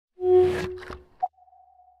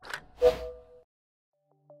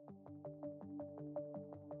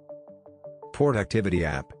Port Activity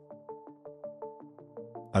App.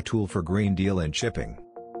 A tool for Green Deal in shipping.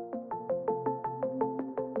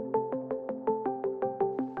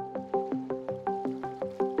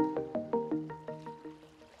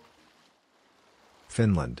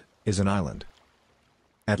 Finland is an island.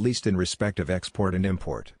 At least in respect of export and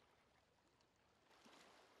import.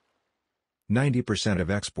 90%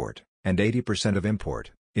 of export, and 80% of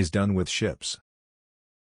import, is done with ships.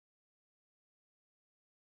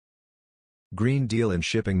 Green Deal in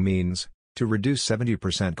shipping means, to reduce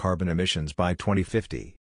 70% carbon emissions by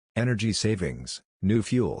 2050. Energy savings, new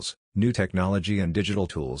fuels, new technology and digital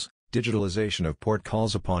tools, digitalization of port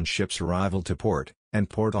calls upon ships' arrival to port, and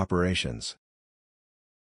port operations.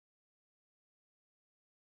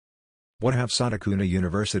 What have Satakunta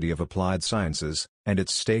University of Applied Sciences, and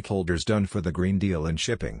its stakeholders done for the Green Deal in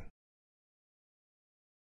shipping?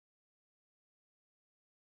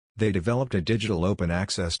 They developed a digital open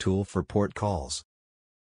access tool for port calls.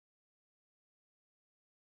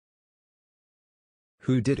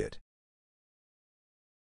 Who did it?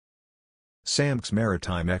 SAMK's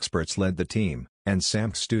maritime experts led the team, and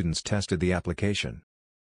SAMK students tested the application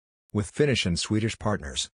with Finnish and Swedish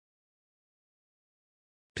partners,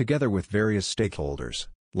 together with various stakeholders,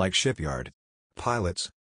 like shipyard,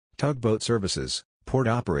 pilots, tugboat services, port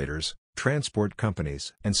operators, transport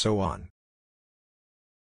companies, and so on.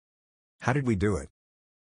 How did we do it?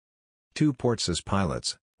 2 ports as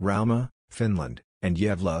pilots, Rauma, Finland, and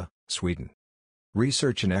Gävle, Sweden.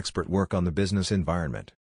 Research and expert work on the business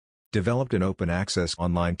environment. Developed an open access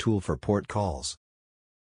online tool for port calls.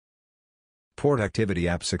 Port Activity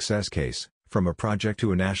App success case, from a project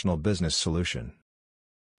to a national business solution.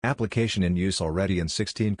 Application in use already in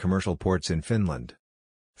 16 commercial ports in Finland.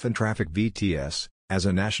 Fintraffic VTS, as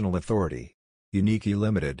a national authority. Unique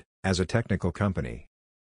Limited, as a technical company.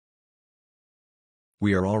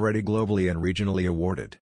 We are already globally and regionally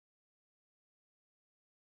awarded.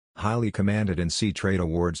 Highly commanded in Sea Trade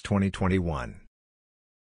Awards 2021.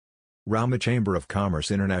 Rauma Chamber of Commerce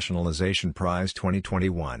Internationalization Prize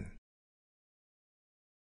 2021.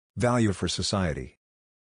 Value for society.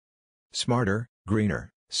 Smarter,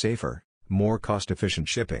 greener, safer, more cost-efficient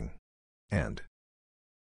shipping. And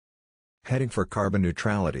heading for carbon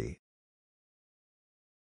neutrality.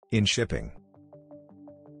 In shipping.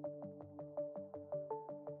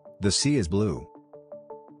 The sea is blue,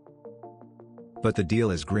 but the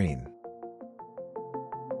deal is green.